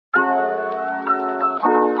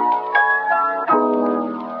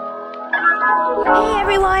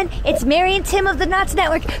everyone, it's Mary and Tim of the Knott's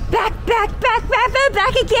Network, back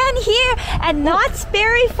again here at Knott's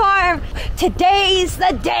Berry Farm. Today's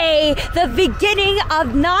the day, the beginning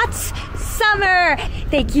of Knott's summer.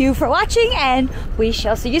 Thank you for watching, and we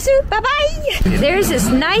shall see you soon. Bye-bye. There's this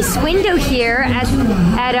nice window here at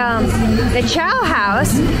the Chow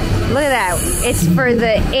House. Look at that. It's for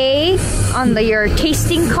the A on your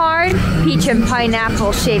tasting card. Peach and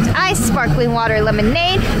pineapple shaved ice, sparkling water,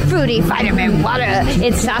 lemonade, fruity vitamin water.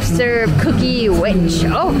 It's soft serve cookie witch.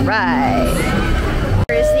 All right.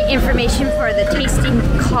 Here's the information for the tasting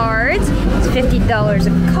cards. It's $50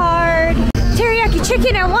 a card. Teriyaki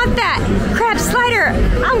chicken, I want that. Crab slider,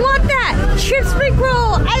 I want that. Shrimp spring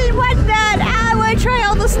roll, I want that. I want to try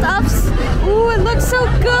all the stuffs. Ooh, it looks so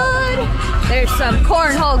good. There's some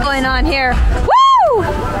cornhole going on here. Woo!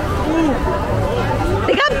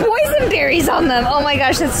 They got boysenberries on them. Oh my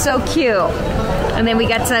gosh, that's so cute. And then we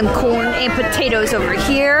got some corn and potatoes over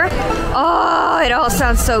here. Oh, it all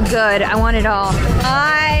sounds so good. I want it all.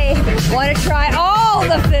 I want to try all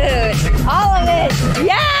the food. All of it.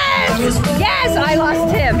 Yes! Yes, I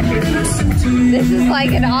lost him. This is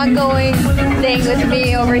like an ongoing thing with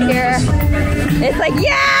me over here. It's like,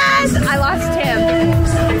 yes! I lost him.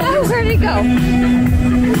 Oh, where'd he go?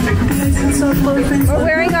 We're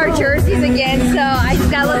wearing our jerseys again, so I just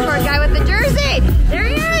gotta look for a guy with a jersey. There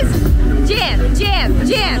he is! Jam, jam,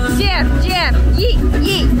 jam, jam, jam, yeet,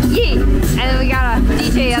 yeet, yeet. And then we got a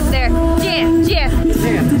DJ up there. Jam, jam,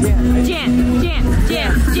 jam, jam, jam,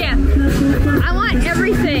 jam, jam. I want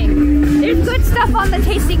everything. There's good stuff on the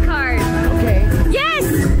tasting card. Okay. Yes!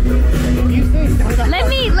 Let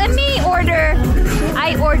me order.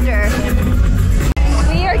 I order.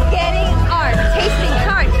 We are getting our tasting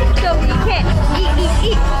card, so we can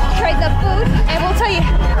eat, try the food, and we'll tell you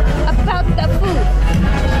about the food.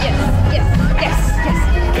 Yes.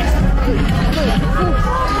 Food.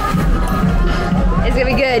 It's gonna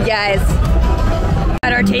be good, guys.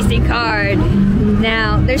 Got our tasting card.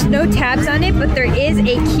 Now, there's no tabs on it, but there is a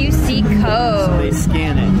QC code. So they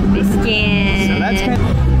scan it. They scan. So that's kind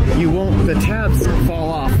of, the tabs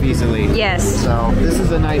fall off easily. Yes. So this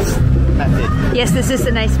is a nice method. Yes, this is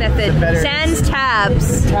a nice method. Sans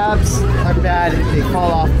tabs. Tabs are bad. They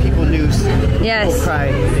fall off. People lose. Yes. People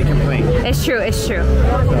cry. They complain. It's true. It's true.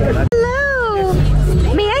 Hello.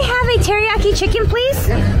 May I have a teriyaki chicken, please?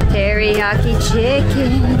 Teriyaki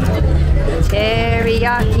chicken.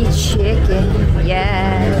 Teriyaki chicken.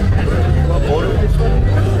 Yeah.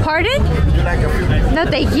 Pardon? No,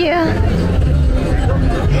 thank you.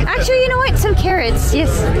 Actually, you know what? Some carrots, yes.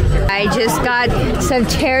 I just got some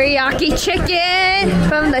teriyaki chicken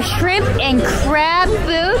from the shrimp and crab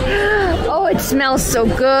food. Oh, it smells so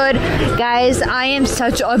good. Guys, I am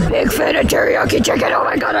such a big fan of teriyaki chicken. Oh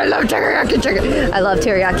my God, I love teriyaki chicken. I love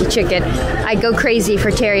teriyaki chicken. I go crazy for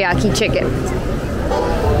teriyaki chicken.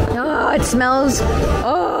 Oh, it smells,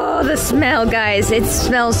 oh, the smell, guys. It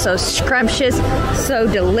smells so scrumptious, so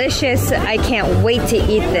delicious. I can't wait to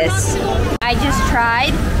eat this. I just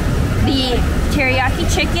tried the teriyaki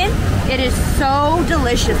chicken. It is so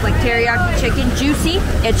delicious, like teriyaki chicken, juicy.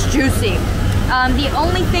 It's juicy. The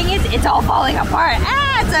only thing is, it's all falling apart.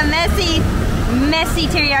 Ah, it's a messy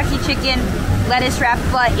teriyaki chicken, lettuce wrap,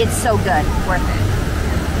 but it's so good, worth it.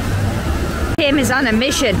 Tim is on a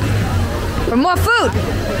mission for more food.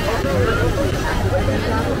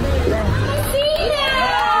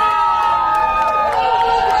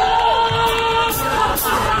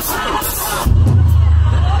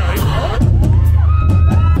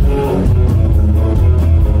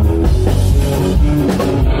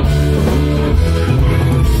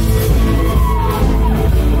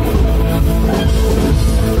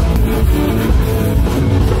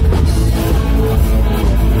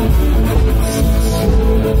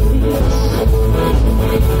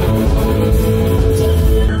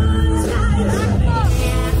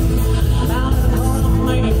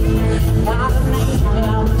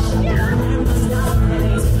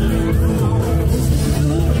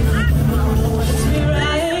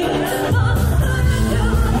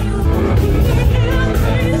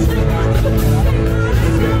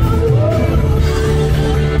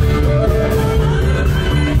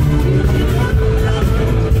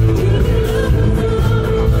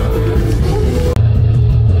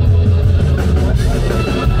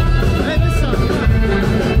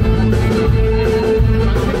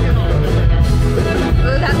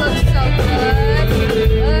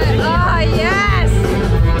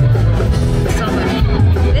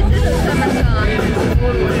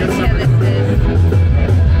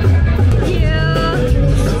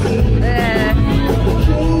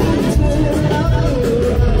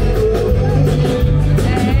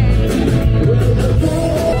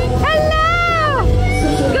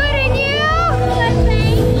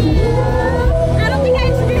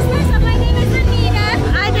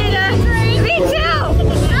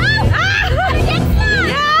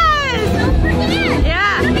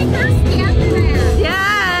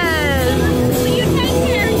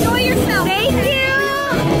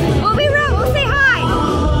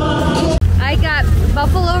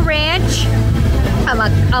 buffalo ranch on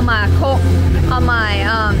my corn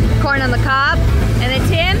on the cob. And then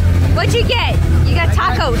Tim, what'd you get? You got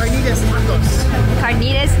tacos. Carnitas tacos.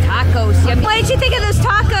 Carnitas tacos. Yummy. What did you think of those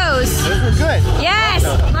tacos? Those were good. Yes,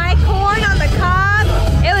 my corn on the cob.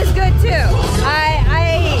 It was good too. I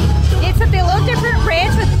did something a little different.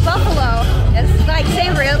 Ranch with buffalo. It's like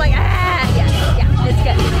savory. It was like yeah, it's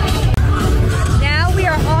good. Now we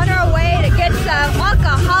are on our way to get some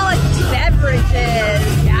alcoholic beverages.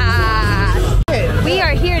 We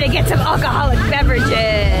are here to get some alcoholic beverages.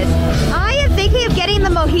 I am thinking of getting the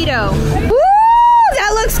mojito. Woo!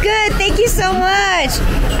 That looks good. Thank you so much.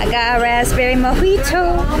 I got a raspberry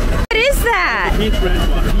mojito. What is that? Peach red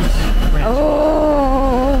water.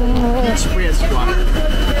 Oh. Peach red water.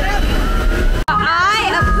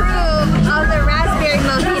 I approve of the raspberry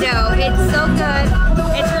mojito. It's so good.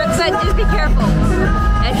 It's real good. Just be careful.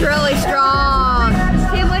 It's really strong.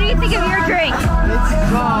 Tim, what do you think of your drink? It's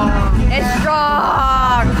strong. It's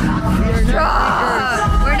strong.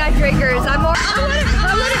 Strong. We're not drinkers. I'm more. I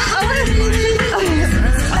want it.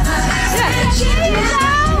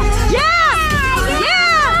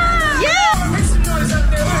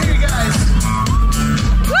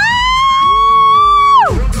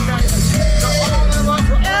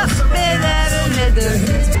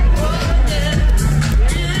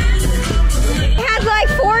 I had like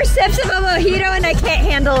 4 sips of a mojito and I can't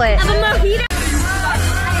handle it. Of a mojito.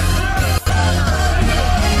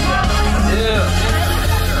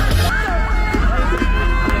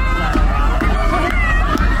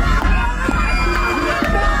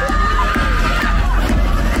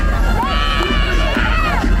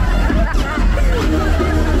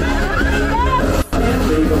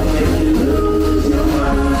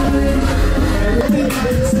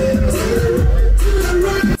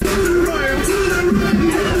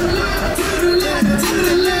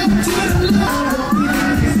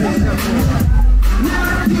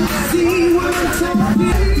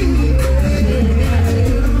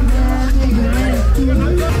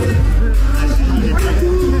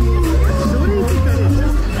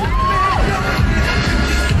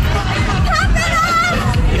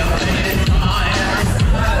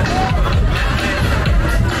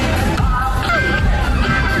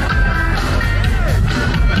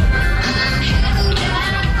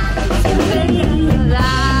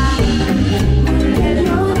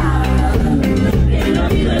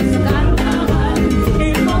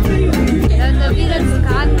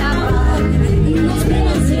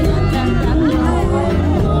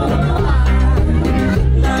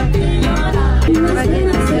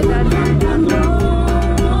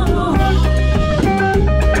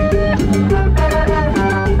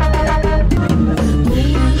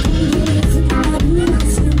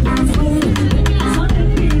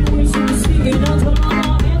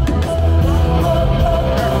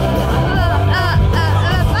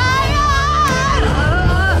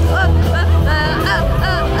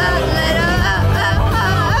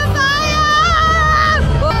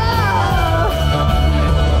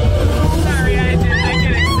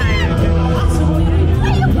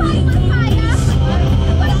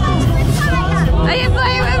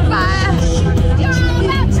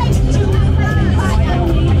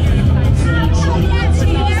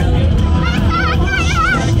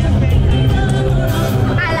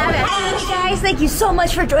 Thank you so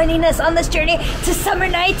much for joining us on this journey to summer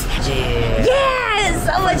nights. Yeah,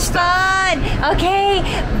 so much fun. Okay,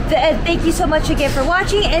 thank you so much again for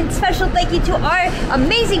watching, and special thank you to our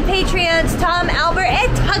amazing Patreons, Tom, Albert,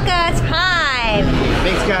 and Tucka Time.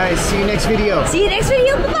 Thanks, guys. See you next video. See you next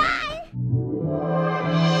video. Bye.